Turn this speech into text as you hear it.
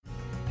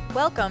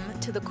Welcome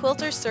to the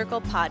Quilter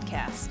Circle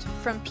podcast.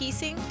 From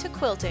piecing to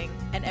quilting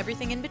and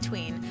everything in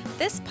between,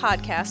 this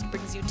podcast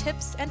brings you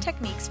tips and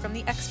techniques from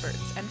the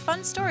experts and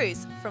fun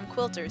stories from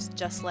quilters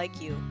just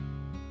like you.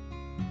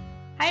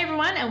 Hi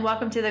everyone, and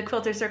welcome to the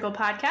Quilter Circle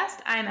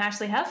podcast. I'm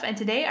Ashley Huff, and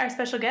today our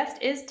special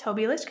guest is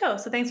Toby Lischko.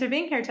 So thanks for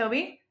being here,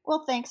 Toby.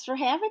 Well, thanks for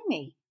having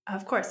me.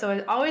 Of course. So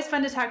it's always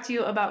fun to talk to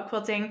you about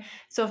quilting.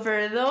 So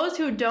for those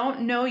who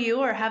don't know you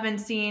or haven't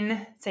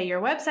seen, say,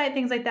 your website,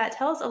 things like that,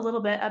 tell us a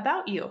little bit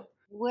about you.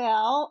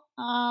 Well,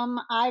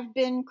 I've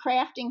been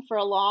crafting for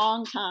a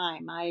long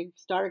time. I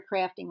started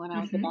crafting when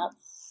I was about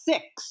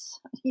 6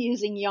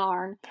 using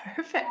yarn.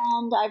 Perfect.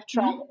 And I've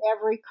tried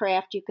every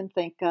craft you can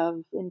think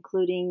of,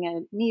 including a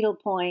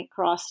needlepoint,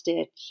 cross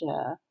stitch.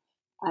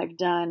 I've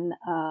done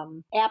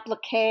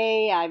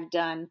applique. I've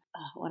done,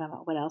 what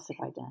else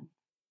have I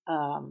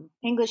done?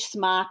 English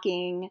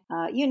smocking.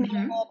 You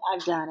name it,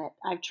 I've done it.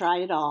 I've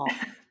tried it all.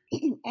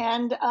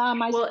 And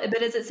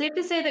but is it safe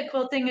to say that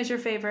quilting is your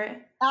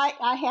favorite?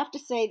 I have to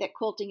say that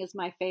quilting is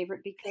my favorite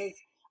because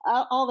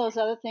all those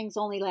other things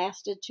only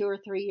lasted 2 or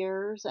 3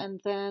 years, and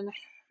then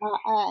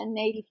in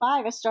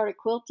 '85 I started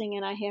quilting,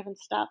 and I haven't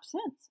stopped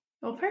since.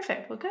 Well,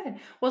 perfect. Well, good.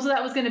 Well, so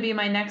that was going to be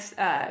my next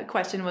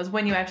question: was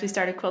when you actually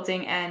started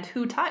quilting and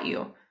who taught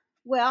you?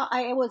 Well,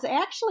 I was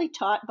actually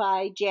taught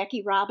by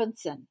Jackie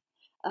Robinson,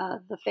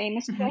 the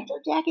famous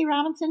quilter Jackie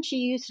Robinson. She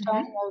used to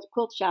own a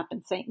quilt shop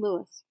in St.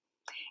 Louis.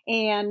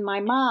 And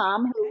my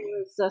mom, who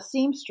was a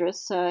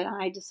seamstress,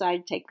 I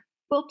decided to take a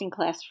quilting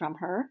class from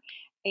her.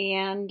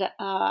 And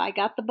I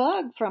got the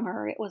bug from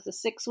her. It was a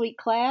 6-week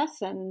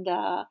class, and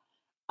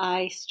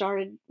I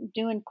started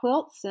doing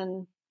quilts,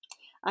 and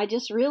I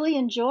just really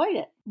enjoyed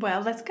it.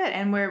 Well, that's good.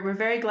 And we're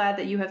very glad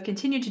that you have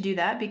continued to do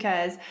that,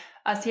 because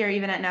us here,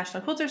 even at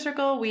National Quilter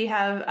Circle, we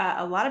have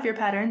a lot of your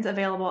patterns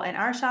available in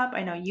our shop.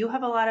 I know you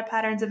have a lot of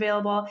patterns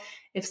available.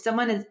 If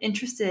someone is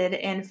interested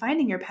in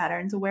finding your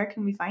patterns, where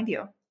can we find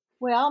you?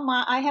 Well,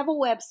 I have a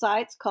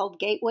website. It's called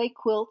Gateway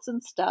Quilts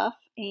and Stuff,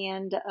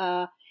 and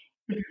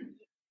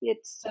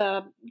it's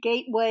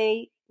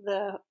Gateway,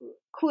 the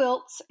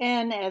quilts,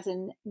 N as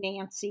in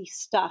Nancy,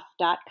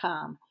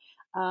 stuff.com.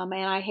 And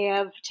I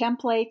have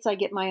templates. I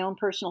get my own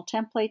personal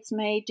templates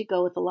made to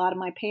go with a lot of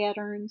my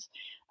patterns.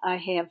 I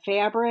have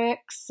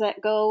fabrics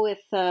that go with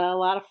a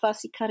lot of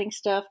fussy cutting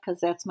stuff because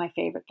that's my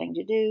favorite thing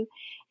to do.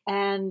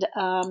 And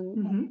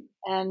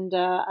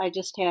I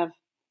just have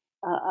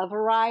a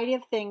variety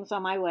of things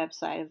on my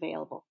website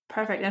available.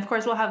 Perfect. And of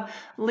course, we'll have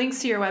links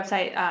to your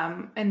website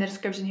in the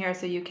description here,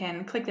 so you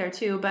can click there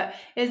too. But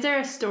is there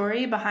a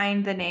story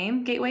behind the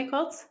name Gateway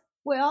Quilts?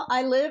 Well,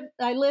 I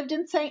lived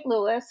in St.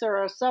 Louis,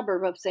 or a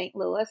suburb of St.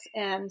 Louis,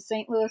 and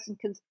St. Louis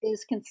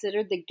is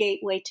considered the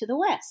gateway to the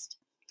West.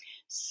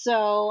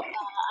 So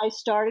I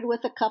started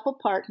with a couple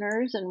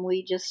partners, and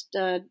we just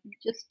did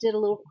a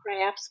little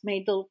crafts,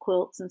 made little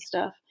quilts and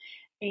stuff.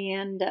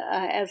 And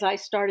as I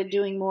started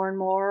doing more and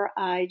more,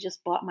 I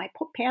just bought my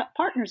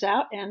partners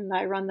out, and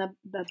I run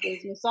the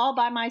business all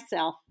by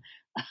myself.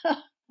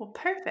 Well,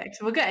 perfect.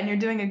 Well, good. And you're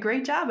doing a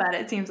great job at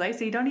it, seems like,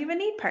 so you don't even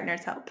need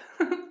partners' help.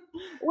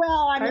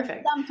 Well, I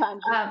mean,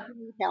 sometimes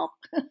you need help.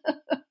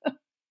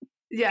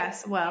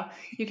 Yes. Well,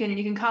 you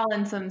can call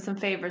in some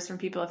favors from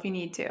people if you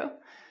need to.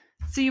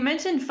 So you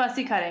mentioned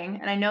fussy cutting,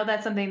 and I know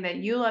that's something that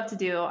you love to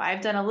do. I've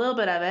done a little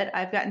bit of it.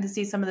 I've gotten to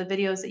see some of the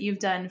videos that you've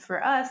done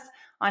for us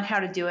on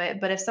how to do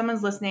it. But if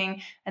someone's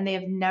listening and they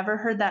have never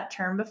heard that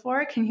term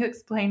before, can you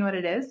explain what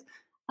it is?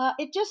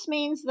 It just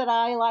means that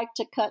I like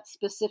to cut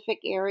specific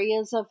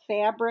areas of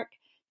fabric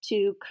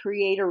to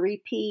create a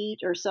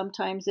repeat, or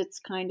sometimes it's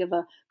kind of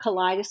a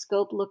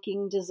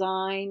kaleidoscope-looking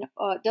design.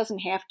 It doesn't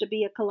have to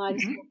be a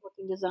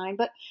kaleidoscope-looking design,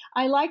 but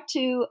I like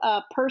to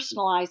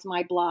personalize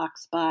my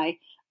blocks by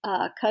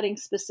cutting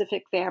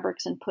specific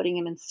fabrics and putting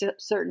them in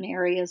certain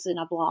areas in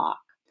a block.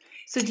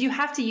 So do you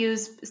have to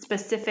use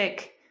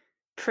specific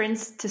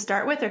prints to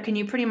start with, or can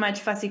you pretty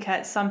much fussy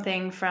cut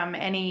something from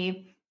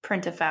any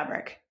print of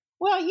fabric?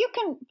 Well, you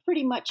can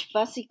pretty much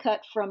fussy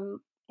cut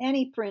from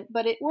any print,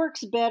 but it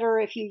works better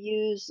if you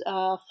use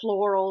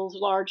florals,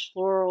 large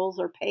florals,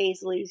 or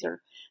paisleys,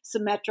 or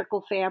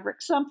symmetrical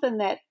fabric, something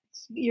that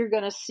you're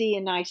going to see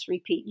a nice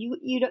repeat.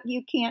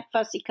 You can't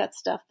fussy cut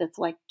stuff that's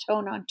like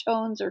tone on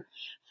tones or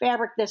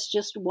fabric that's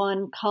just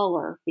one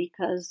color,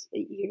 because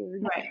you're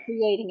not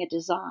creating a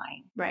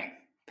design. Right.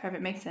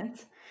 Perfect. Makes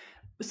sense.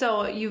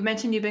 So you've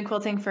mentioned you've been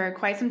quilting for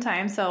quite some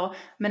time. So I'm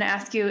going to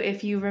ask you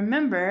if you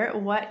remember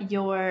what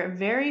your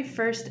very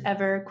first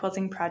ever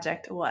quilting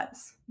project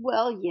was.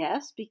 Well,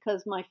 yes,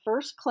 because my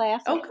first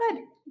class I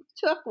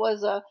took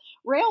was a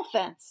rail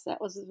fence. That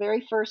was the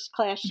very first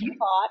class she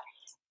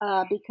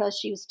taught, because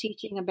she was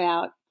teaching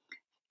about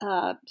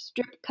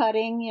strip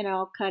cutting,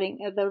 cutting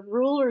the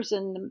rulers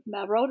and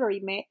the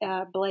rotary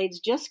blades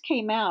just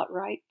came out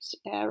right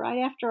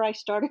after I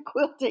started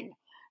quilting.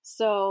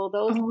 So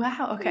those, oh,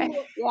 wow, okay.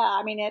 Yeah,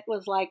 I mean, it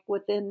was like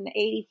within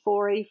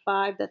 84,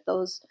 85 that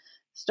those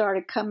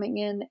started coming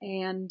in.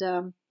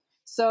 And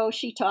so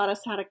she taught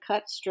us how to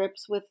cut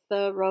strips with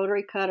the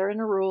rotary cutter and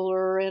a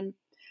ruler.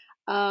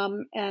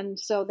 And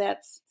so that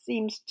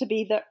seems to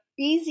be the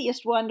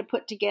easiest one to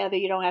put together.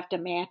 You don't have to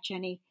match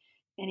any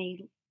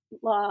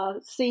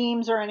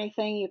seams or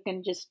anything. You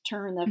can just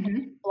turn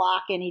the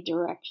block any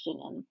direction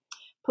and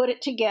put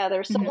it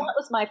together. So that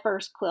was my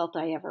first quilt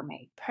I ever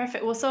made.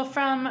 Perfect. Well, so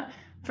from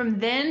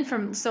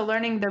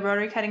learning the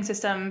rotary cutting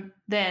system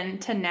then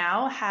to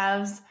now,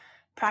 has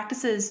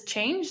practices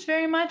changed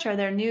very much? Are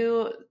there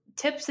new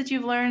tips that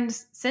you've learned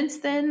since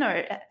then,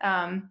 or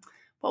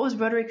what was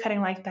rotary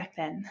cutting like back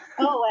then?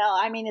 Oh, well,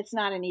 I mean, it's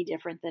not any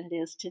different than it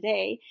is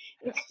today.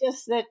 It's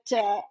just that,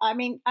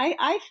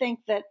 I think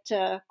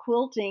that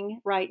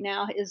quilting right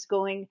now is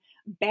going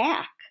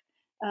back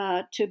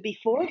to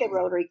before the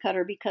rotary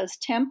cutter, because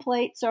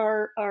templates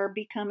are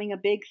becoming a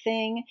big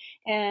thing.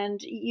 And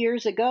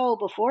years ago,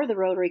 before the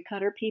rotary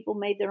cutter, people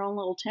made their own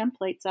little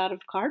templates out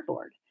of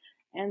cardboard.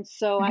 And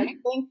so I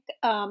think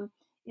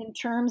in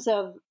terms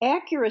of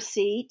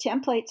accuracy,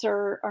 templates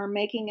are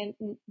making a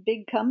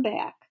big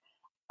comeback.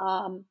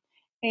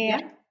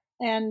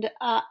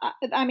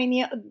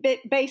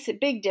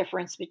 Big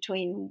difference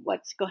between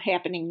what's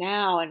happening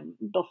now and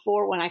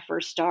before when I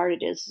first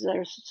started is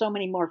there's so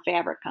many more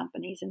fabric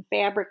companies and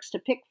fabrics to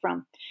pick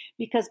from,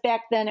 because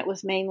back then it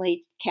was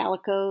mainly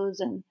calicos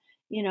and,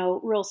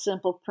 real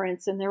simple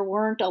prints. And there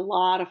weren't a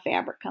lot of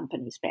fabric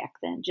companies back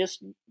then,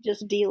 just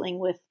dealing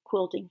with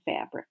quilting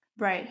fabric.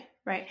 Right.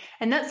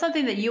 And that's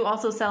something that you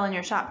also sell in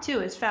your shop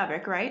too, is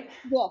fabric, right?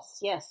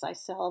 Yes. I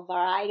sell a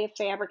variety of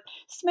fabric,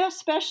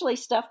 especially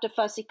stuff to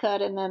fussy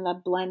cut, and then the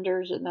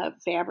blenders and the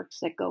fabrics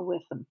that go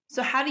with them.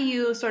 So how do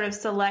you sort of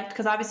select,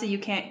 because obviously you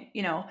can't,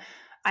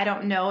 I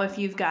don't know if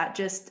you've got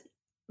just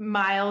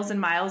miles and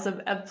miles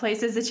of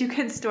places that you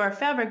can store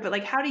fabric, but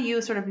like, how do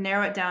you sort of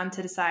narrow it down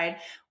to decide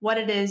what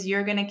it is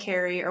you're going to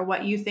carry or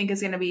what you think is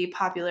going to be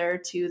popular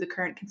to the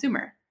current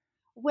consumer?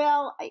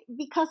 Well,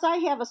 because I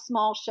have a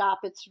small shop,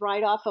 it's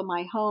right off of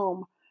my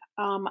home.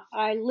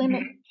 I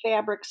limit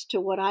fabrics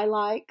to what I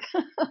like.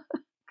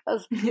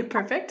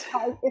 Perfect.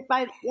 If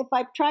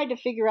I tried to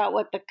figure out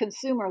what the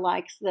consumer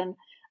likes, then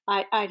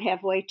I'd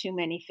have way too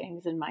many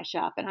things in my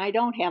shop, and I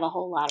don't have a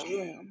whole lot of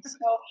room. So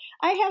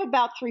I have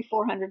about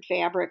 300-400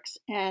 fabrics,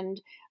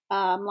 and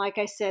like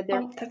I said,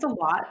 that's a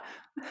lot.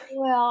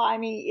 Well, I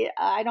mean,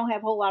 I don't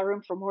have a whole lot of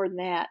room for more than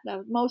that.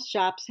 Most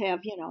shops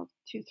have,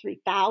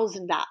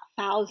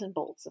 2,000-3,000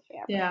 bolts of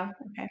fabric. Yeah.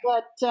 Okay.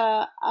 But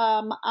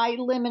I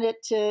limit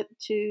it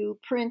to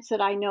prints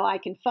that I know I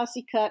can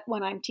fussy cut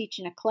when I'm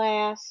teaching a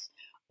class,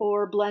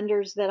 or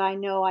blenders that I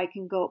know I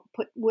can go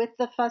put with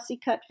the fussy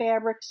cut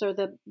fabrics or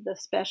the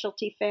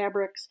specialty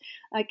fabrics.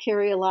 I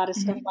carry a lot of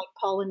stuff like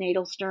Paula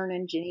Nadelstern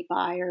and Ginny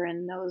Beyer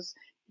and those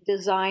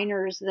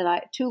designers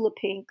Tula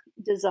Pink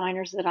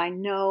designers that I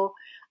know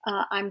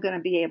I'm going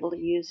to be able to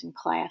use in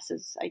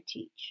classes I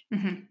teach.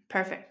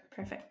 Perfect.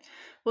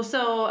 Well,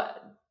 so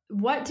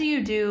what do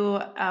you do?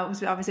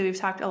 Obviously, we've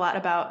talked a lot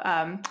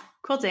about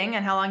quilting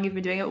and how long you've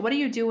been doing it. What do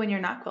you do when you're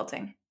not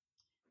quilting?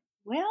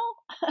 Well,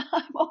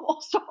 I'm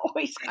almost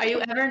always quilting. Are you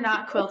ever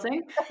not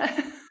quilting?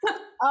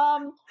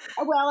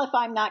 Well, if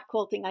I'm not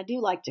quilting, I do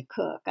like to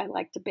cook. I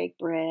like to bake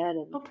bread,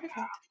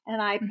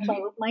 and I play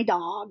with my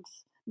dogs.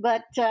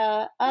 But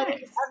other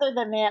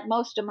than that,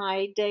 most of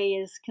my day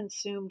is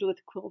consumed with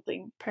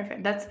quilting.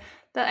 Perfect.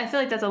 I feel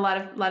like that's a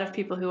lot of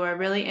people who are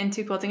really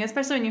into quilting,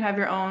 especially when you have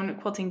your own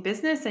quilting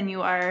business and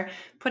you are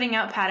putting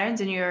out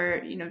patterns and you're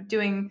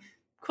doing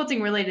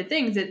quilting related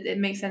things. It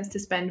makes sense to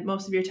spend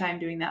most of your time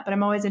doing that. But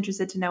I'm always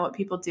interested to know what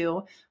people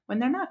do when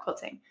they're not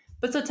quilting.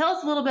 But so tell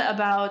us a little bit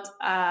about.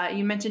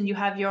 You mentioned you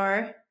have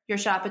your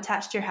shop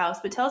attached to your house,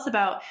 but tell us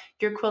about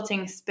your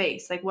quilting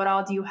space. Like, what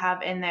all do you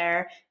have in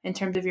there in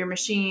terms of your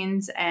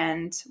machines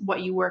and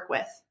what you work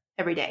with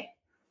every day?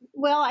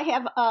 Well, I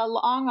have a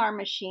long arm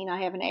machine.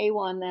 I have an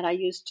A1 that I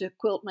use to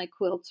quilt my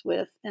quilts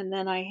with. And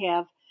then I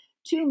have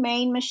two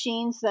main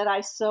machines that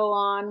I sew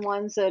on.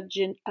 One's a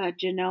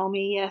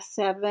Janome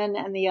S7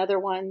 and the other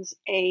one's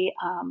a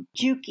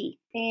Juki.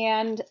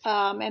 And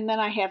then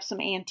I have some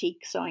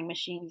antique sewing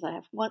machines. I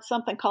have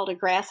something called a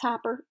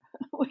grasshopper,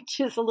 which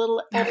is a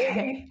little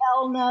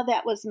Elna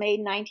that was made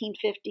in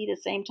 1950, the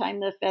same time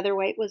the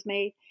featherweight was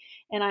made.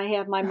 And I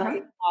have my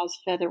mother-in-law's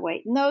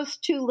featherweight. And those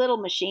two little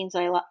machines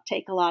I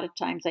take a lot of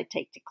times I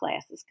take to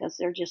classes because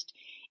they're just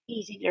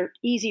easier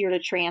to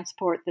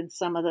transport than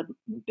some of the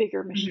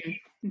bigger machines.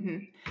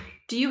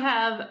 Do you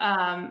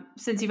have,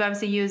 since you've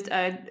obviously used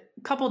a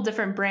couple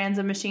different brands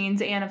of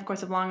machines and of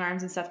course of long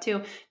arms and stuff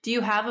too, do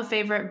you have a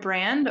favorite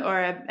brand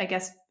or I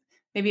guess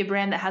maybe a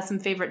brand that has some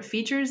favorite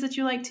features that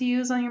you like to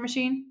use on your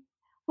machine?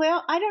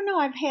 Well, I don't know.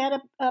 I've had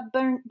a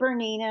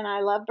Bernina, and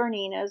I love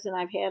Berninas, and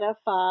I've had a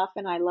Pfaff,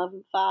 and I love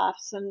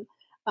Pfaffs. And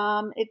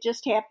it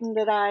just happened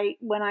that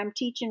when I'm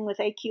teaching with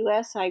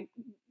AQS,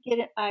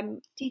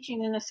 I'm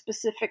teaching in a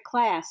specific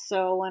class.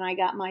 So when I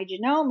got my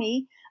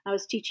Janome, I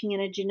was teaching in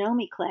a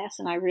Janome class,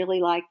 and I really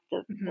liked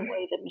the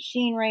way the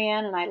machine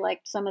ran, and I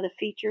liked some of the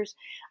features.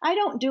 I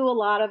don't do a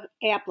lot of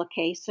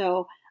applique,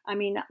 so I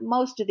mean,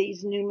 most of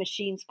these new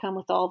machines come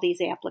with all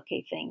these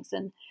applique things,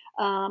 and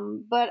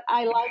but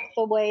I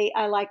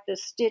like the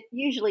stitch.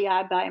 Usually,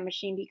 I buy a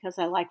machine because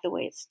I like the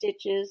way it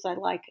stitches. I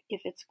like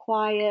if it's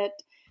quiet.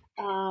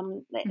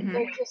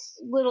 They're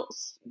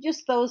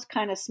just those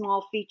kind of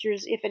small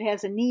features. If it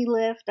has a knee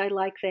lift, I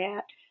like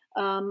that.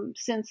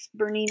 Since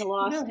Bernina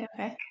lost, Really?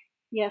 Okay.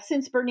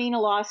 since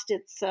Bernina lost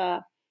its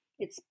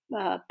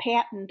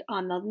patent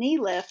on the knee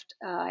lift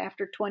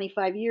after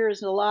 25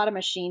 years, a lot of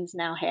machines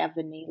now have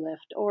the knee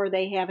lift, or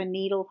they have a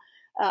needle,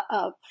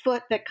 a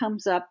foot that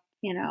comes up,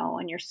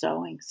 when you're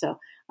sewing. So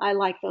I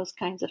like those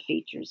kinds of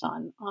features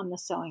on the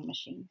sewing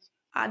machines.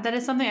 That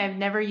is something I've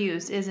never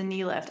used, is a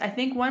knee lift. I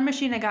think one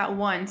machine I got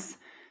once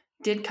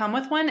did come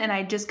with one, and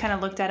I just kind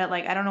of looked at it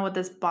like, I don't know what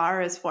this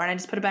bar is for, and I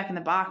just put it back in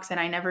the box, and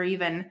I never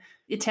even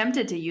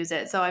attempted to use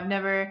it. So I've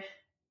never.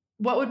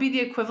 What would be the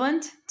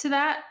equivalent to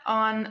that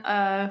on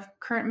a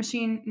current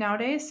machine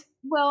nowadays?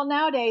 Well,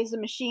 nowadays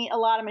a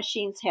lot of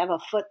machines have a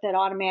foot that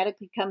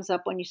automatically comes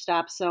up when you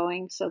stop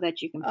sewing, so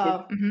that you can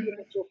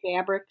pivot your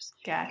fabrics.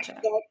 Gotcha.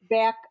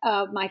 Back,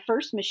 my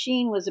first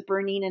machine was a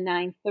Bernina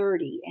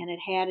 930, and it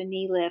had a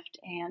knee lift,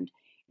 and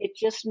it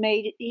just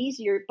made it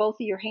easier. Both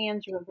of your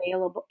hands are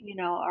available,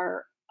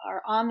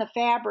 are on the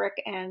fabric,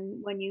 and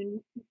when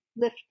you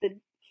lift the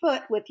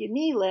foot with your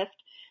knee lift,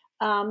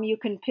 you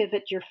can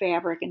pivot your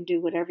fabric and do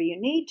whatever you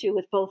need to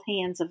with both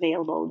hands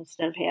available,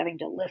 instead of having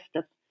to lift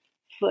the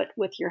foot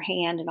with your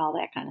hand and all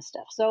that kind of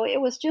stuff. So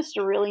it was just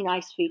a really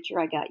nice feature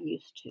I got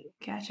used to.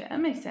 Gotcha. That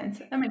makes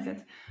sense.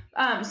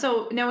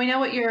 So now we know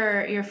what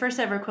your first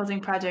ever quilting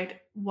project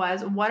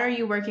was. What are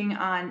you working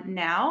on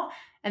now?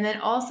 And then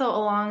also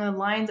along the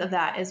lines of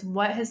that is,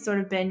 what has sort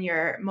of been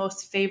your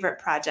most favorite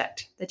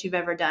project that you've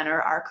ever done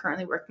or are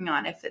currently working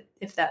on,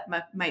 if that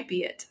might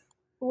be it?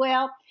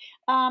 Well,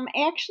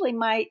 actually,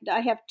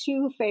 I have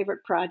two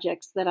favorite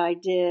projects that I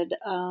did,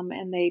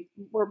 and they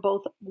were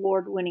both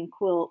award-winning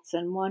quilts.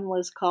 And one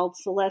was called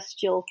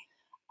Celestial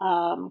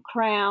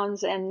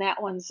Crowns, and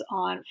that one's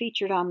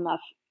featured on the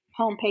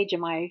homepage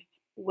of my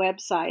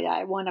website.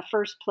 I won a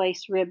first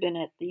place ribbon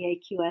at the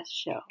AQS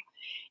show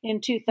in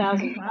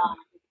 2009. Wow.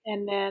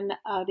 And then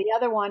the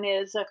other one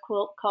is a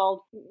quilt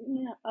called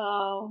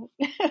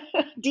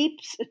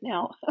Deeps.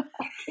 No, I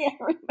can't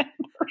remember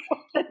what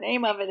the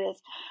name of it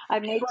is.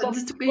 I've made you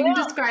can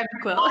describe the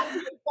quilt.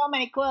 So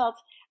many quilts.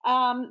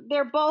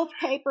 They're both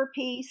paper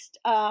pieced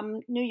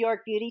New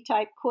York beauty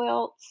type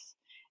quilts,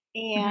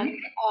 and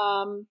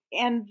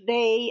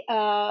they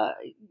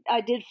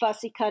I did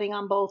fussy cutting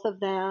on both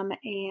of them,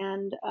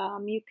 and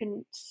you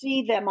can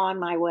see them on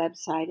my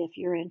website if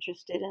you're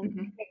interested in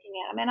looking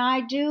at them. And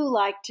I do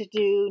like to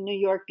do New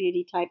York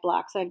beauty type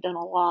blocks. I've done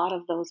a lot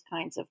of those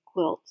kinds of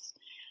quilts.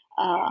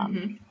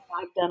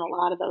 I've done a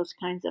lot of those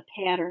kinds of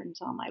patterns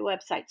on my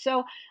website.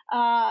 So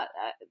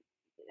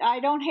I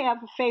don't have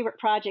a favorite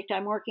project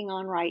I'm working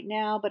on right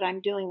now, but I'm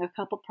doing a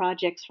couple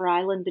projects for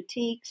Island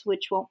Boutiques,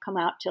 which won't come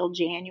out till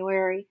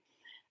January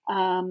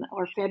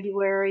or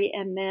February.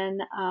 And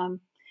then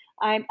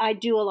I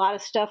do a lot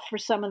of stuff for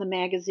some of the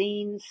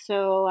magazines.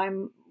 So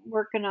I'm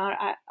working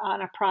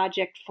on a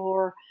project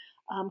for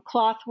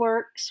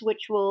Clothworks,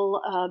 which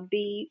will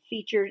be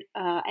featured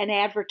and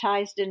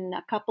advertised in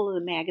a couple of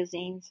the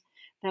magazines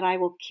that I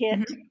will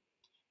kit.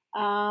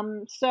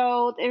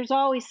 So there's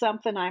always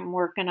something I'm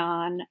working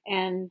on,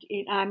 and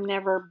I'm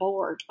never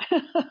bored.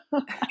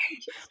 Well,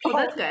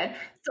 that's good.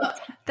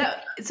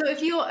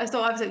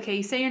 So obviously, okay,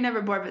 you say you're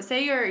never bored, but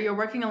say you're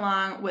working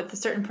along with a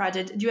certain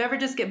project. Do you ever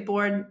just get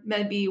bored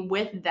maybe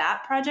with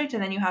that project,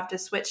 and then you have to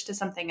switch to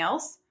something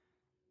else?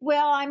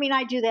 Well, I mean,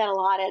 I do that a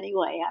lot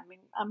anyway. I mean,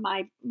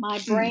 my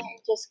brain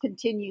just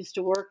continues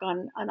to work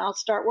on, and I'll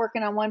start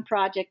working on one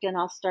project, and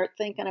I'll start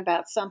thinking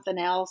about something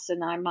else,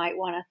 and I might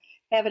want to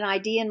have an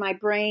idea in my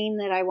brain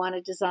that I want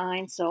to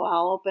design. So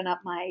I'll open up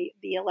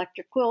the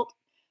electric quilt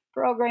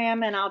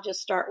program, and I'll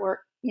just start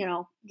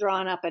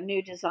drawing up a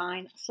new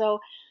design. So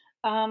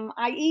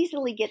I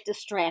easily get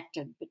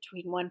distracted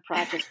between one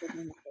project and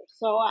another.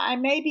 So I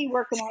may be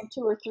working on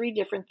 2 or 3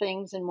 different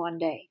things in one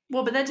day.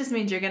 Well, but that just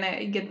means you're going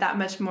to get that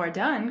much more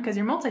done because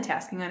you're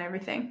multitasking on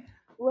everything.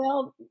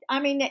 Well, I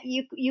mean,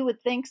 you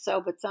would think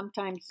so, but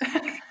sometimes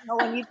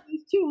when you do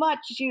too much,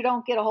 you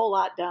don't get a whole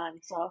lot done.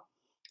 So,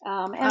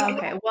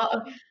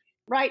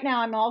 right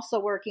now I'm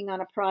also working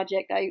on a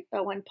project.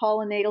 When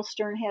Paula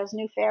Nadelstern has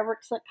new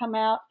fabrics that come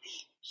out,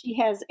 she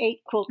has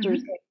 8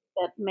 quilters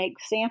that make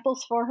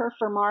samples for her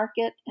for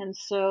market, and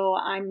so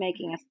I'm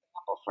making a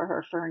sample for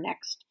her for her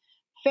next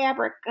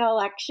fabric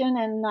collection,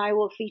 and I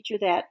will feature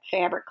that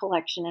fabric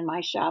collection in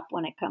my shop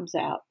when it comes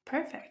out.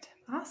 Perfect.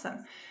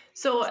 Awesome.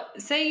 So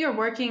say you're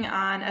working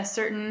on a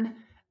certain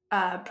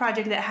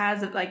project that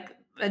has like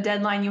a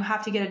deadline, you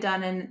have to get it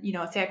done in,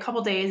 say a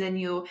couple days, and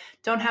you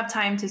don't have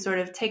time to sort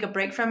of take a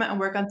break from it and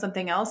work on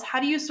something else. How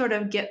do you sort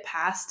of get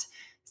past,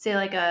 say,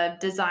 like a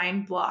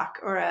design block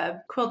or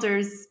a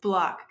quilter's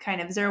block kind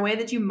of? Is there a way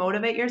that you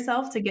motivate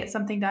yourself to get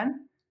something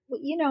done?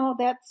 Well,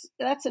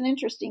 that's an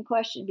interesting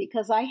question,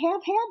 because I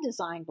have had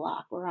design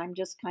block where I'm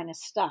just kind of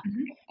stuck.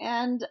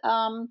 And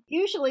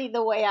usually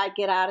the way I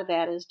get out of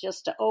that is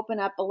just to open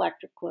up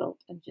Electric Quilt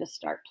and just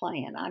start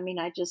playing. I mean,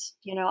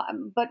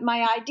 but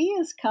my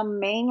ideas come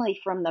mainly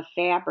from the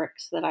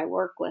fabrics that I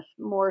work with,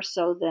 more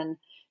so than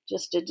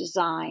just a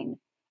design.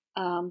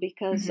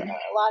 because Mm-hmm.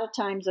 a lot of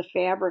times a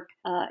fabric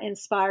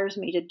inspires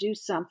me to do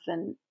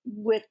something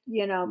with,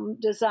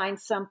 design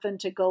something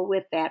to go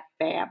with that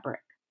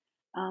fabric,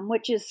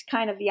 which is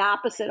kind of the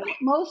opposite of what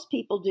most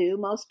people do.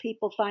 Most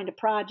people find a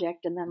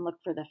project and then look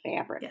for the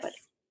fabric, Yes. but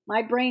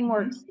my brain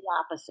works Mm-hmm. the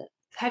opposite.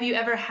 Have you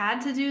ever had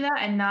to do that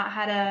and not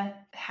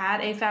had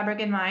a fabric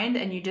in mind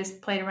and you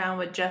just played around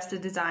with just a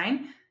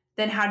design?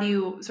 Then how do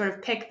you sort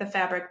of pick the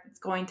fabric that's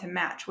going to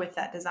match with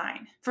that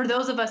design? For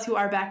those of us who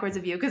are backwards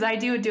of you, because I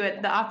do it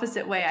the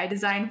opposite way. I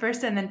design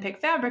first and then pick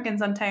fabric, and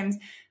sometimes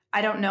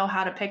I don't know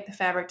how to pick the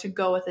fabric to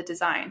go with a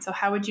design. So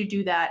how would you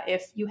do that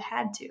if you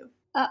had to?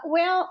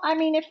 Well, I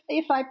mean,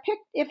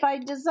 if I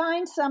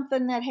designed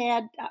something that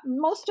had,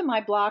 most of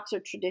my blocks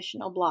are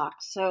traditional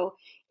blocks. So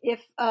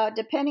if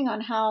depending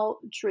on how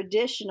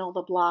traditional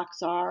the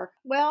blocks are,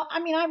 well, I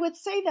mean, I would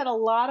say that a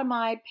lot of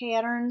my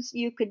patterns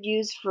you could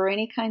use for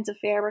any kinds of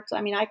fabrics.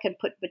 I mean, I could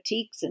put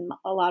batiks in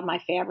a lot of my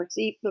fabrics,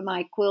 even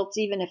my quilts,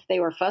 even if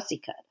they were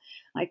fussy cut.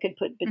 I could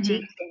put batiks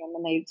in them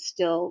and they'd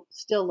still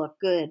look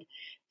good.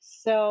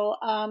 So,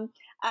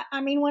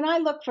 I mean, when I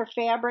look for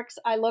fabrics,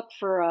 I look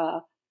for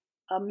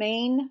a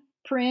main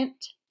print.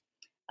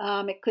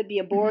 It could be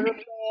a border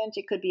print.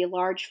 It could be a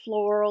large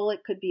floral.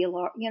 It could be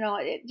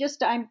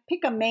I pick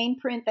a main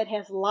print that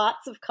has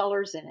lots of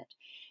colors in it.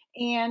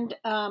 And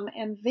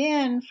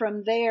then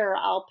from there,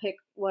 I'll pick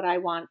what I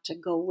want to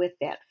go with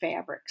that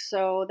fabric.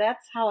 So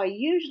that's how I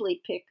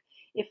usually pick.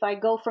 If I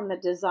go from the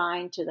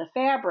design to the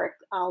fabric,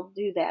 I'll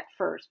do that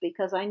first,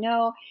 because I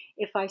know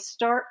if I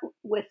start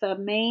with a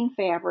main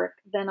fabric,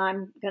 then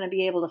I'm going to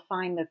be able to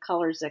find the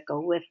colors that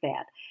go with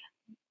that.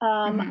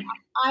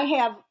 I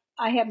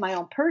have my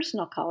own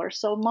personal colors,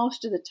 so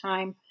most of the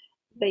time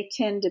they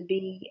tend to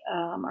be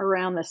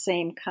around the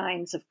same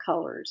kinds of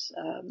colors.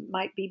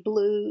 Might be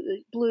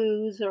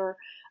blues or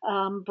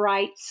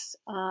brights.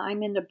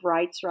 I'm into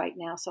brights right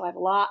now, so I have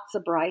lots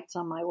of brights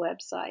on my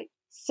website.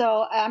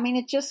 So I mean,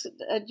 it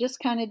just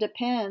kind of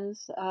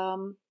depends.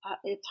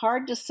 It's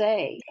hard to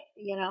say,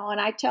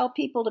 And I tell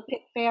people to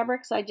pick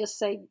fabrics. I just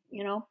say,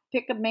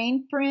 pick a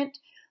main print.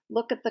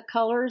 Look at the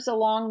colors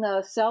along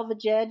the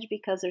selvage edge,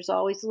 because there's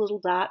always little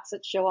dots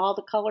that show all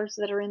the colors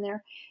that are in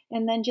there.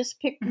 And then just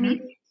pick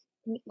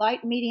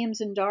light, mediums,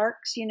 and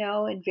darks,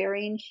 in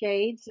varying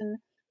shades, and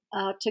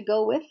to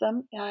go with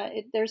them.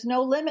 There's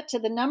no limit to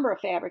the number of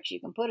fabrics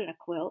you can put in a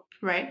quilt.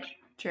 Right.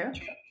 True.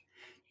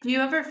 Do you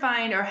ever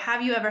find, or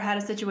have you ever had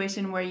a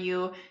situation where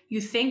you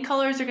think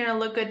colors are going to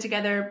look good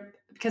together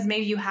because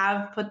maybe you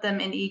have put them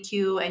in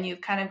EQ and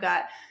you've kind of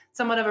got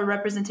somewhat of a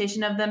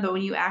representation of them, but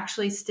when you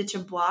actually stitch a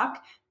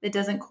block, it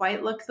doesn't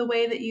quite look the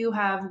way that you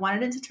have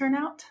wanted it to turn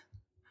out?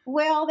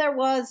 Well, there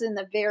was in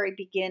the very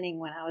beginning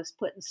when I was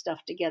putting stuff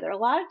together. A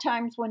lot of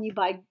times when you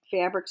buy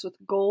fabrics with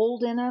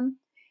gold in them,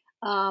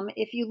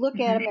 if you look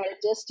at them at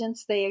a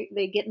distance,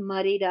 they get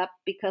muddied up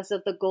because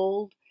of the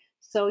gold.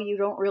 So you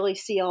don't really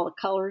see all the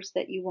colors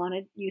that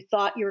you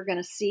thought you were going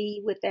to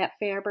see with that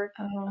fabric.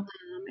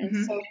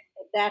 And so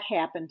that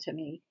happened to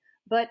me.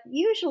 But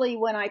usually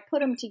when I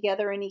put them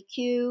together in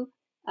EQ,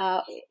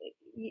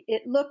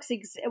 it looks,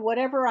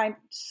 whatever I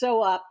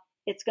sew up,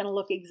 it's going to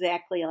look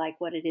exactly like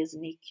what it is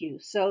in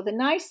EQ. So the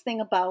nice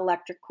thing about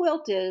electric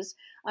quilt is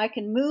I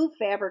can move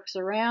fabrics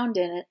around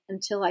in it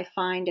until I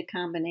find a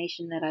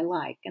combination that I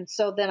like. And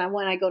so then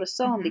when I go to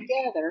sew them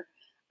together,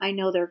 I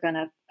know they're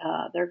gonna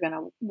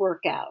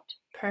work out.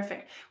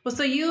 Perfect. Well,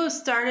 so you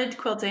started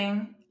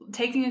quilting,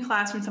 taking a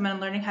class from someone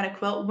and learning how to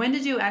quilt. When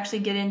did you actually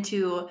get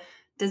into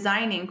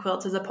designing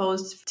quilts as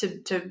opposed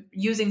to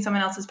using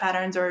someone else's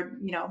patterns, or,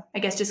 I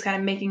guess just kind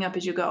of making up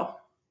as you go?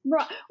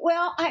 Right.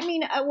 Well, I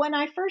mean, when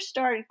I first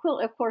started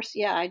quilt, of course,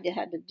 I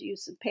had to do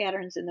some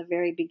patterns in the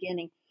very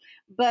beginning.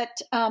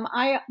 But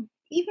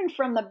even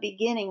from the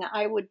beginning,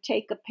 I would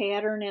take a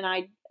pattern and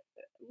I'd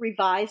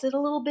revise it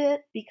a little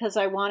bit because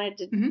I wanted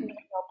to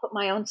put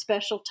my own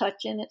special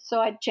touch in it.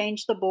 So I'd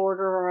change the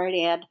border, or I'd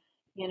add,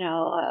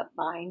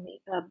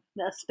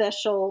 a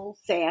special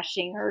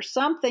sashing or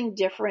something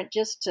different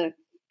just to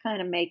kind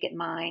of make it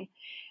mine.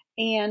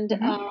 And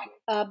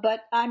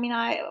but I mean,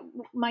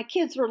 my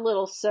kids were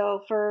little,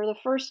 so for the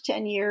first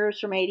 10 years,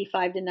 from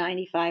 85 to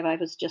 95, I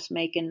was just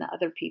making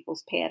other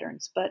people's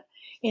patterns. But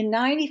in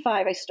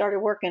 95, I started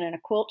working in a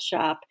quilt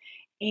shop,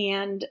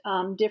 and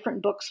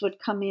different books would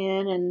come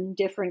in, and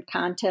different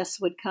contests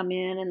would come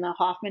in, and the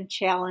Hoffman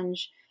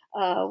Challenge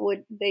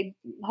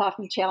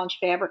Hoffman Challenge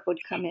fabric would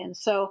come in.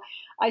 So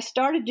I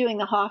started doing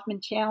the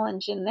Hoffman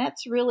Challenge, and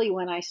that's really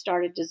when I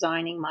started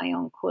designing my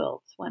own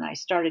quilts. When I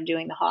started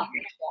doing the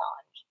Hoffman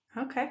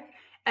Challenge. Okay.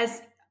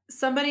 As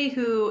somebody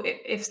who,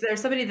 if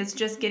there's somebody that's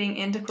just getting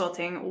into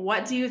quilting,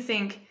 what do you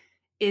think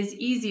is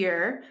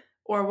easier,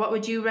 or what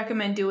would you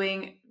recommend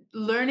doing?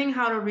 Learning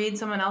how to read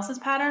someone else's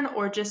pattern,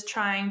 or just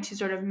trying to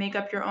sort of make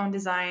up your own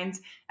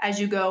designs as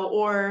you go,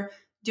 or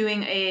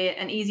doing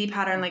an easy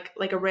pattern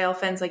like a rail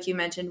fence, like you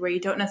mentioned, where you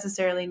don't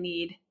necessarily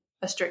need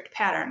a strict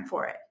pattern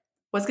for it?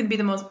 What's going to be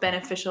the most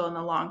beneficial in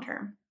the long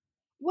term?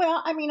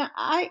 Well, I mean,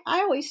 I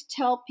always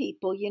tell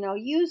people,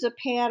 use a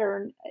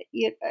pattern.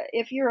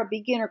 If you're a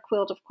beginner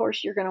quilt, of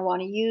course, you're going to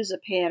want to use a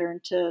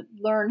pattern to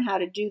learn how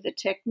to do the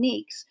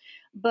techniques.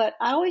 But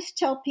I always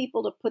tell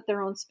people to put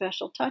their own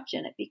special touch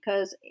in it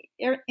because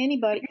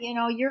anybody,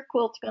 your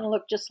quilt's going to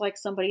look just like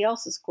somebody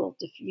else's quilt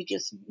if you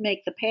just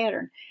make the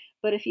pattern.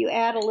 But if you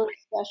add a little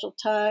special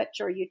touch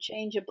or you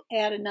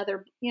add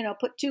another,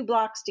 put two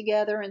blocks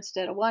together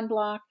instead of one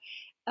block,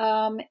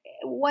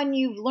 when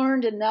you've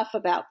learned enough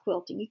about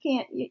quilting,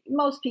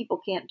 most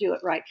people can't do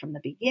it right from the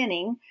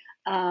beginning.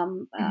 They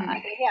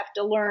have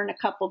to learn a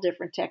couple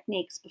different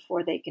techniques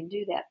before they can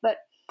do that. But,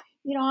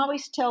 I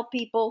always tell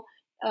people,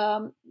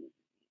 kind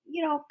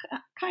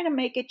of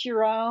make it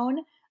your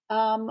own,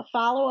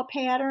 follow a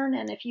pattern.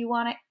 And if you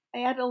want to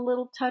add a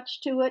little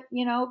touch to it,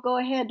 go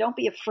ahead. Don't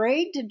be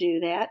afraid to do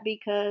that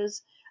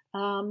because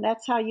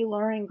that's how you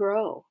learn and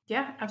grow.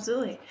 Yeah,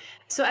 absolutely.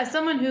 So as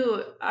someone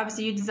who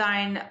obviously you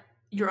design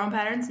your own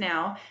patterns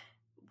now,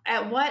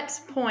 at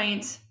what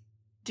point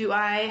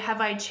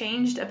have I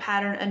changed a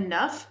pattern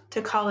enough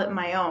to call it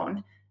my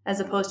own as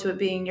opposed to it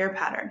being your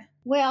pattern?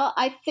 Well,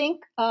 I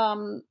think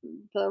the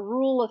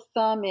rule of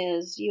thumb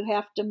is you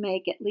have to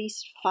make at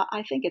least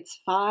I think it's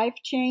 5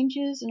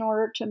 changes in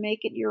order to make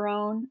it your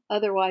own.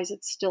 Otherwise,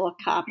 it's still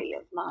a copy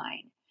of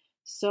mine.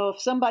 So if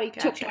somebody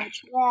took my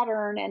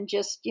pattern and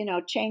just,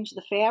 changed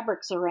the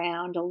fabrics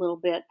around a little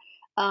bit,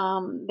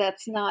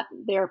 that's not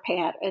their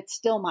pattern. It's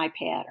still my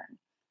pattern.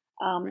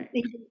 Right.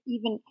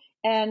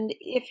 And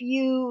if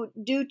you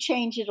do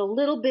change it a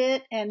little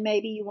bit and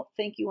maybe you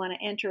think you want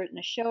to enter it in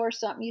a show or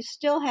something, you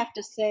still have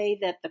to say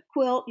that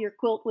your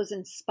quilt was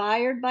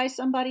inspired by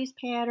somebody's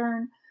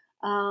pattern.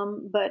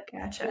 But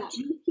Gotcha.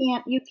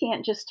 you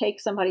can't just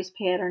take somebody's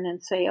pattern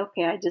and say,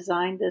 okay, I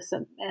designed this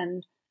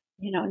and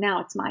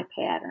now it's my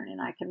pattern and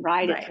I can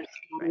write it for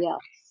somebody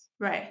else.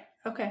 Right.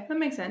 Okay. That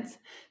makes sense.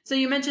 So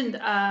you mentioned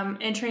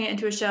entering it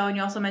into a show, and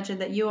you also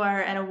mentioned that you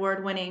are an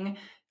award-winning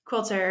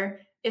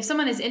quilter. If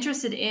someone is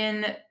interested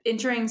in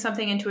entering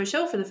something into a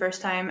show for the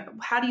first time,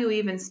 how do you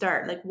even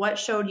start? Like, what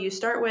show do you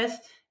start with?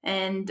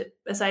 And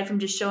aside from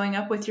just showing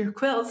up with your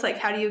quilts, like,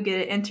 how do you get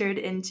it entered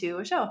into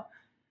a show?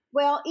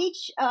 Well,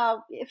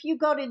 if you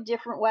go to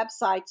different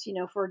websites,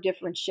 for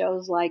different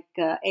shows like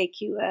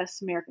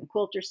AQS, American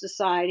Quilter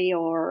Society,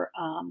 or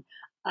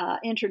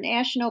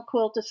International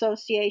Quilt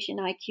Association,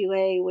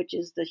 IQA, which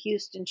is the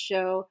Houston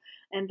show,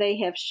 and they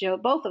have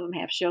both of them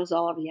have shows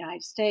all over the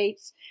United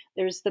States.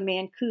 There's the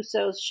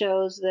Mancuso's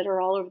shows that are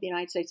all over the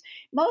United States.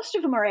 Most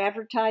of them are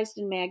advertised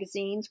in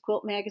magazines,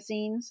 quilt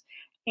magazines.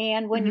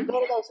 And when you go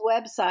to those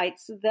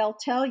websites, they'll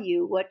tell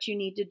you what you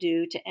need to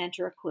do to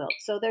enter a quilt.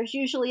 So there's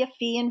usually a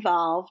fee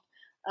involved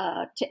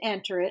to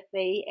enter it.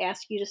 They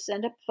ask you to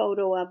send a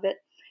photo of it.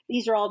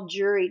 These are all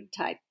juried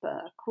type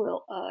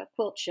quilt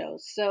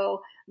shows.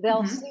 So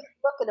they'll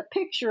look at a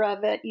picture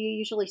of it. You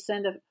usually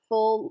send a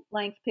full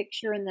length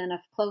picture and then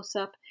a close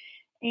up,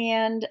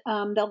 and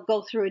they'll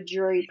go through a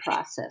jury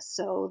process.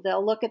 So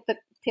they'll look at the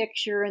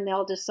picture and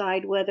they'll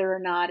decide whether or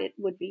not it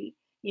would be,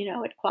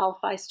 it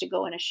qualifies to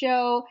go in a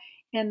show.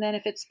 And then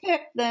if it's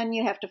picked, then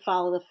you have to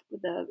follow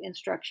the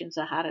instructions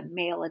of how to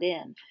mail it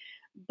in.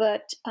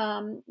 But,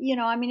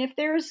 if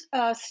there's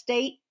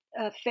state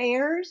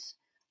fairs,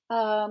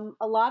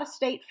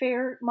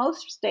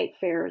 most state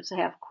fairs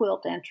have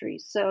quilt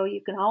entries. So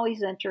you can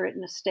always enter it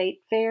in a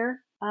state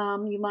fair.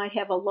 You might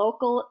have a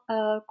local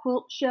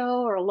quilt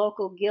show or a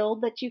local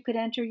guild that you could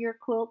enter your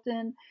quilt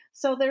in.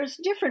 So there's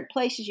different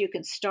places you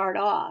can start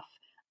off.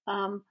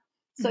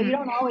 So you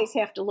don't always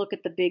have to look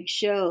at the big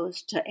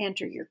shows to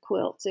enter your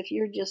quilts. If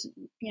you're just,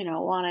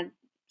 want to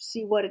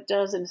see what it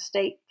does in a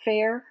state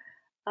fair,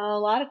 a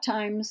lot of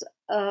times,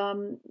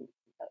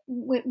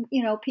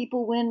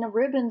 people win the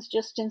ribbons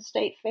just in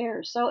state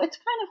fairs. So it's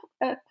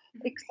kind of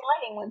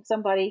exciting when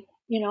somebody,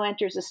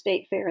 enters a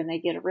state fair and they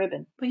get a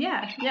ribbon. But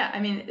yeah. I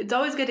mean, it's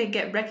always good to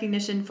get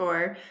recognition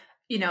for,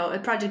 a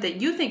project that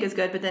you think is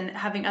good, but then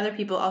having other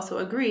people also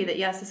agree that,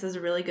 yes, this is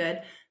a really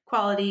good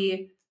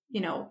quality,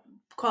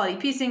 quality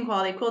piecing,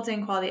 quality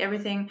quilting, quality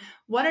everything.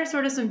 What are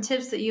sort of some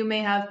tips that you may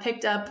have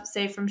picked up,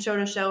 say from show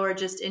to show, or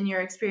just in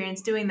your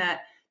experience doing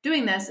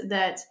this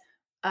that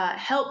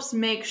helps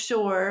make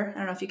sure, I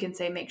don't know if you can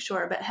say make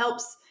sure, but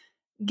helps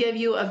give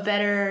you a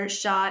better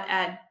shot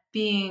at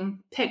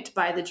being picked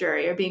by the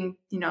jury or being,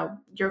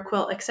 your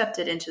quilt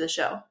accepted into the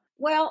show?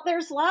 Well,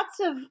 there's lots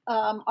of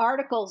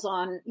articles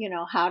on,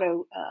 how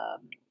to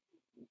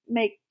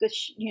make the,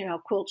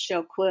 quilt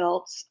show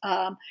quilts.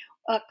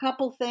 A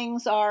couple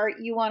things are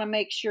you want to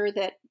make sure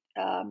that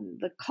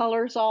the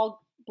colors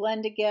all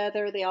blend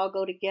together. They all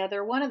go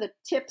together. One of the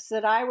tips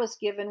that I was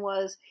given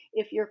was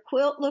if your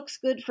quilt looks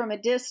good from a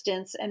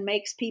distance and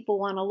makes people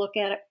want to look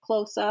at it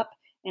close up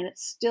and it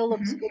still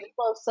looks good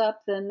close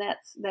up, then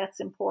that's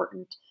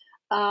important.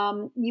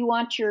 You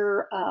want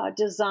your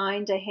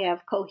design to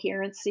have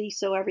coherency,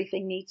 so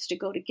everything needs to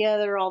go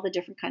together, all the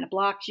different kind of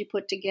blocks you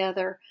put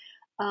together.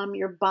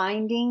 Your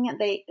binding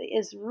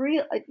is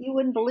real. You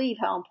wouldn't believe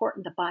how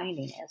important the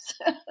binding is.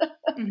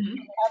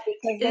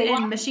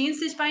 And machine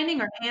stitch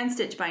binding or hand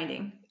stitch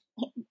binding?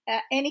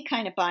 any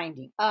kind of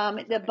binding.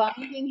 The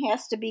binding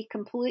has to be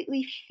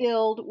completely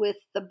filled with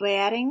the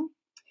batting,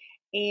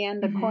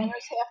 and the corners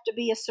have to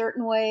be a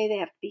certain way. They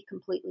have to be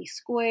completely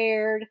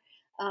squared.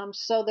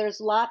 So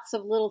there's lots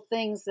of little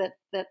things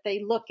that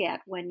they look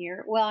at when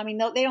you're, well, I mean,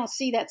 they don't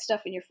see that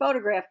stuff in your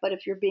photograph, but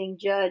if you're being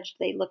judged,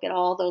 they look at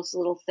all those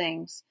little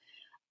things.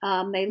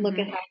 They look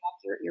at how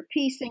accurate your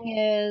piecing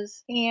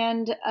is,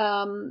 and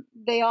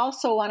they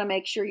also want to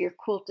make sure your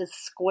quilt is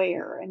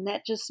square, and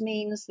that just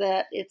means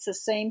that it's the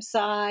same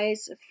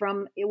size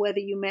from whether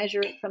you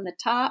measure it from the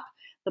top,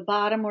 the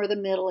bottom, or the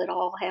middle. It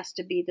all has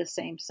to be the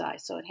same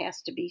size, so it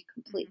has to be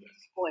completely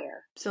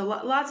square. So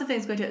lots of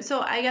things go into it.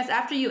 So I guess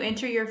after you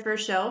enter your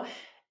first show,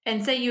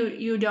 and say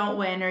you don't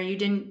win or you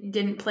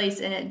didn't place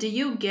in it, do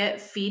you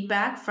get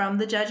feedback from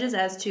the judges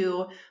as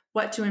to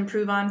what to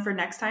improve on for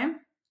next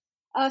time?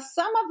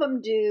 Some of them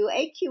do.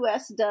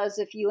 AQS does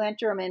if you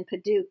enter them in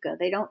Paducah.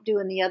 They don't do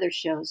in the other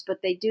shows,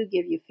 but they do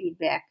give you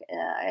feedback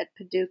at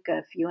Paducah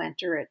if you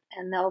enter it,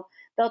 and they'll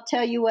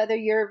tell you whether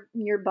your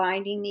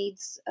binding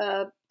needs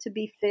to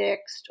be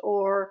fixed,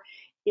 or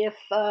if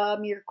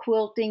your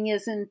quilting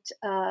isn't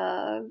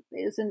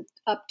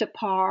up to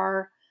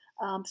par.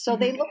 So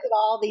they look at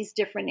all these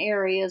different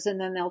areas,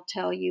 and then they'll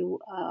tell you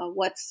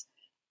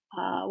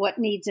what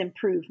needs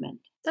improvement.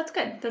 That's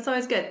good. That's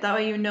always good. That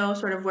way you know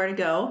sort of where to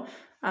go.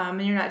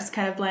 And you're not just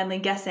kind of blindly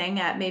guessing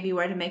at maybe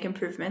where to make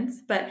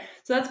improvements. So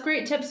that's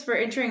great tips for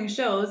entering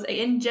shows.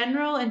 In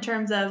general, in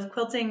terms of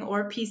quilting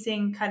or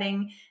piecing,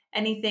 cutting,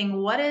 anything,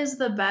 what is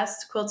the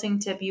best quilting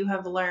tip you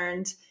have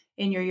learned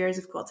in your years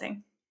of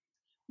quilting?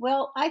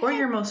 Well, or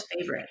your most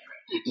favorite?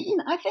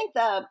 I think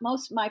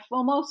my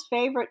most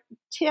favorite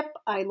tip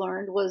I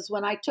learned was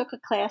when I took a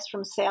class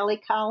from Sally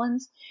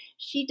Collins.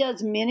 She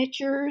does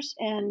miniatures,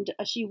 and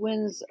she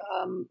wins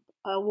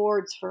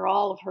awards for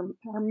all of her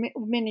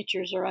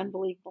miniatures are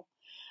unbelievable.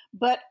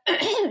 But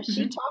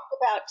she talked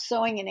about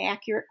sewing an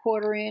accurate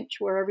 1/4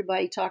 inch, where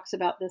everybody talks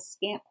about this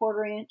scant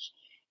 1/4 inch.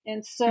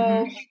 And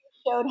so she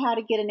showed how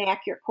to get an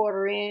accurate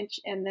 1/4 inch.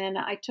 And then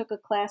I took a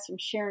class from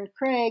Sharon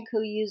Craig,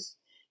 who used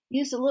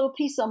a little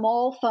piece of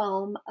mole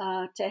foam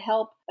to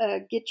help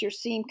get your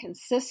seam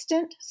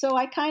consistent. So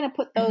I kind of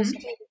put those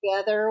two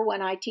together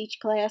when I teach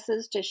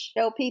classes to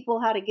show people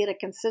how to get a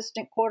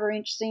consistent 1/4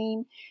 inch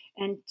seam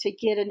and to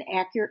get an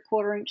accurate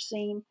 1/4 inch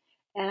seam.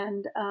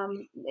 And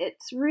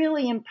it's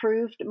really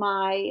improved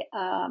my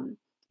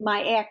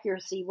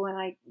accuracy when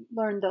I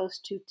learned those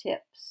two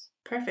tips.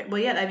 Perfect.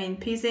 Well, yeah, I mean,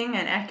 piecing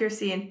and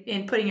accuracy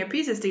in putting your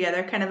pieces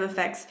together kind of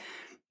affects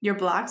your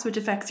blocks, which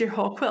affects your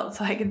whole quilt.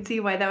 So I can see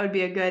why that would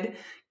be a good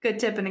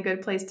tip and a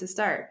good place to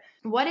start.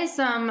 What is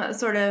some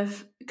sort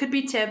of, could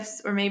be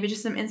tips or maybe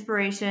just some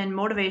inspiration,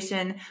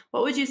 motivation?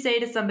 What would you say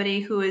to somebody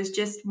who is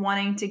just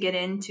wanting to get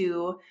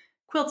into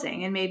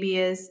quilting and maybe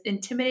is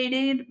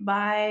intimidated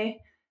by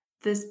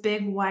this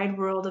big wide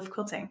world of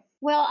quilting?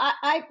 Well,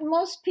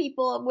 most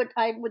people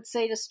I would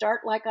say to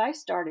start like I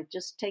started,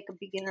 just take a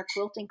beginner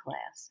quilting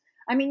class.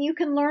 I mean, you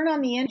can learn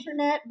on the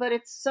internet, but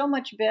it's so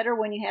much better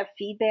when you have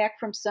feedback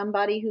from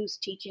somebody who's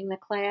teaching the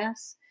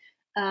class,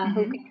 who can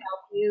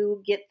help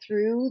you get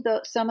through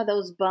some of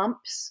those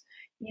bumps,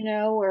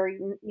 where,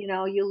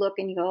 you look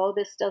and you go, oh,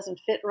 this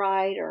doesn't fit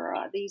right,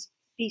 or these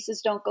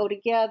pieces don't go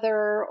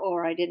together,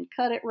 or I didn't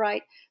cut it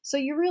right. So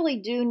you really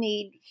do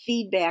need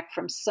feedback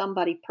from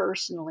somebody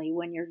personally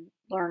when you're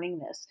learning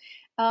this.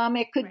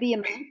 It could be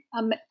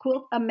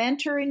a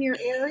mentor in your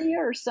area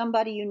or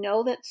somebody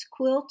that's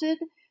quilted.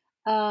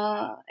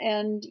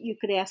 And you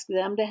could ask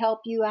them to help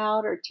you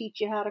out or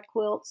teach you how to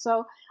quilt.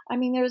 So, I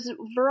mean, there's a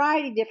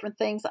variety of different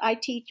things. I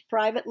teach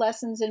private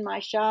lessons in my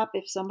shop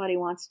if somebody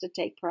wants to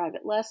take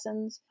private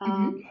lessons.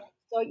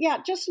 So, yeah,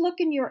 just look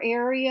in your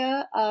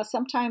area.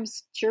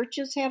 Sometimes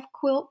churches have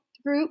quilt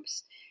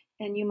groups,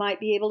 and you might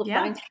be able to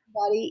find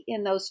somebody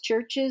in those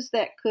churches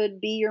that could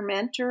be your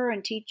mentor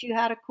and teach you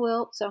how to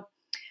quilt. So,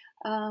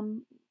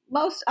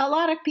 a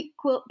lot of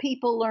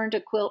people learn to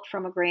quilt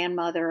from a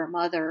grandmother or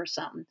mother or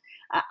something.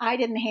 I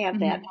didn't have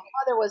that. My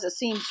mother was a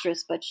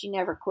seamstress, but she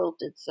never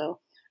quilted.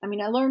 So, I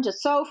mean, I learned to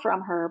sew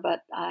from her,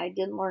 but I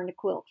didn't learn to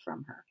quilt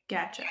from her.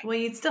 Gotcha. Well,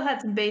 you still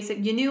had some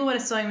you knew what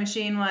a sewing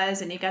machine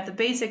was, and you got the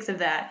basics of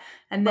that,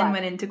 and then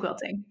went into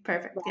quilting.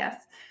 Perfect. Right.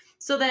 Yes.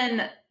 So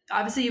then,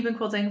 obviously, you've been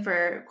quilting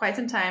for quite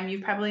some time.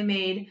 You've probably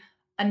made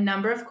a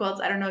number of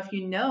quilts. I don't know if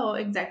you know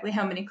exactly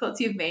how many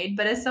quilts you've made,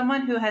 but as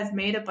someone who has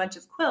made a bunch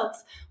of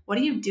quilts, what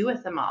do you do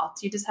with them all?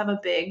 Do you just have a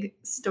big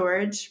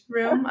storage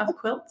room of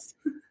quilts?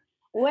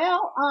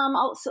 Well,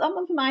 some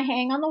of them I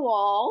hang on the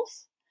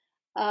walls.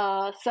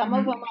 Some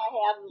of them I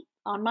have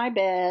on my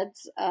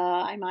beds.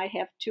 I might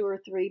have 2 or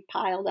 3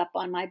 piled up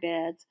on my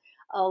beds.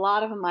 A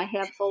lot of them I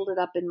have folded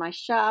up in my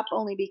shop,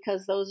 only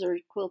because those are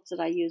quilts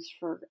that I use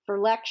for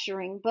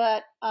lecturing.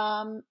 But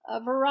a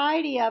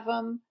variety of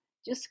them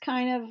just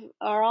kind of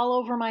are all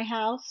over my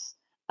house.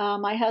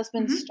 My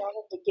husband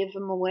started to give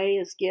them away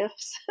as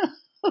gifts.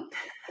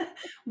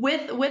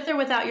 With or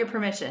without your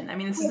permission? I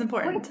mean, this is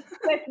important.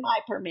 With my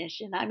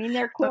permission. I mean,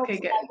 they're quilts Okay,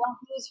 that good. I don't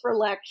use for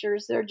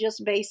lectures. They're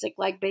just basic,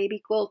 like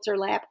baby quilts or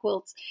lap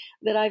quilts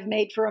that I've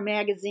made for a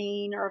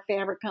magazine or a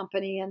fabric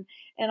company,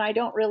 and I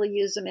don't really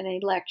use them in any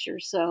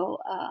lectures. So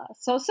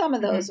some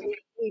of those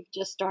we've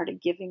just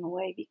started giving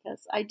away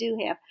because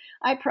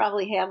I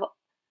probably have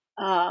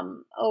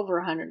over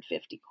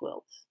 150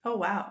 quilts. Oh,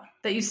 wow.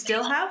 That you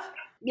still have?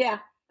 Yeah.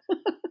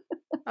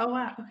 Oh,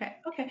 wow.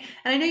 Okay.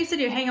 And I know you said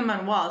you hang them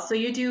on walls. So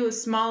you do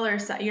smaller,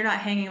 you're not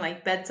hanging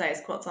like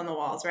bed-size quilts on the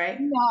walls, right?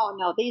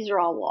 No, these are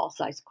all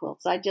wall-size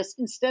quilts. I just,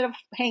 instead of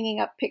hanging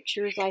up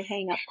pictures, I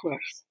hang up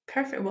quilts.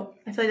 Perfect. Well,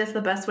 I feel like that's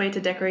the best way to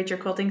decorate your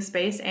quilting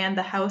space and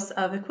the house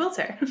of a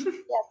quilter. Yes,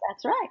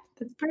 that's right.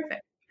 That's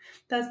perfect.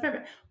 That's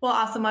perfect. Well,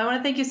 awesome. I want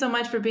to thank you so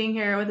much for being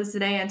here with us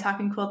today and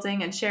talking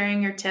quilting and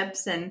sharing your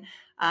tips and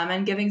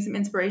giving some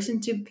inspiration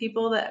to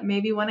people that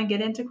maybe want to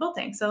get into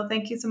quilting. So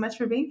thank you so much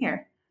for being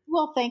here.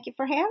 Well, thank you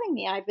for having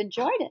me. I've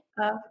enjoyed it.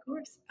 Of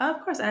course.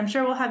 Of course. And I'm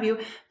sure we'll have you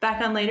back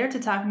on later to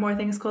talk more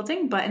things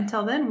quilting. But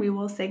until then, we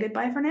will say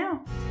goodbye for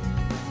now.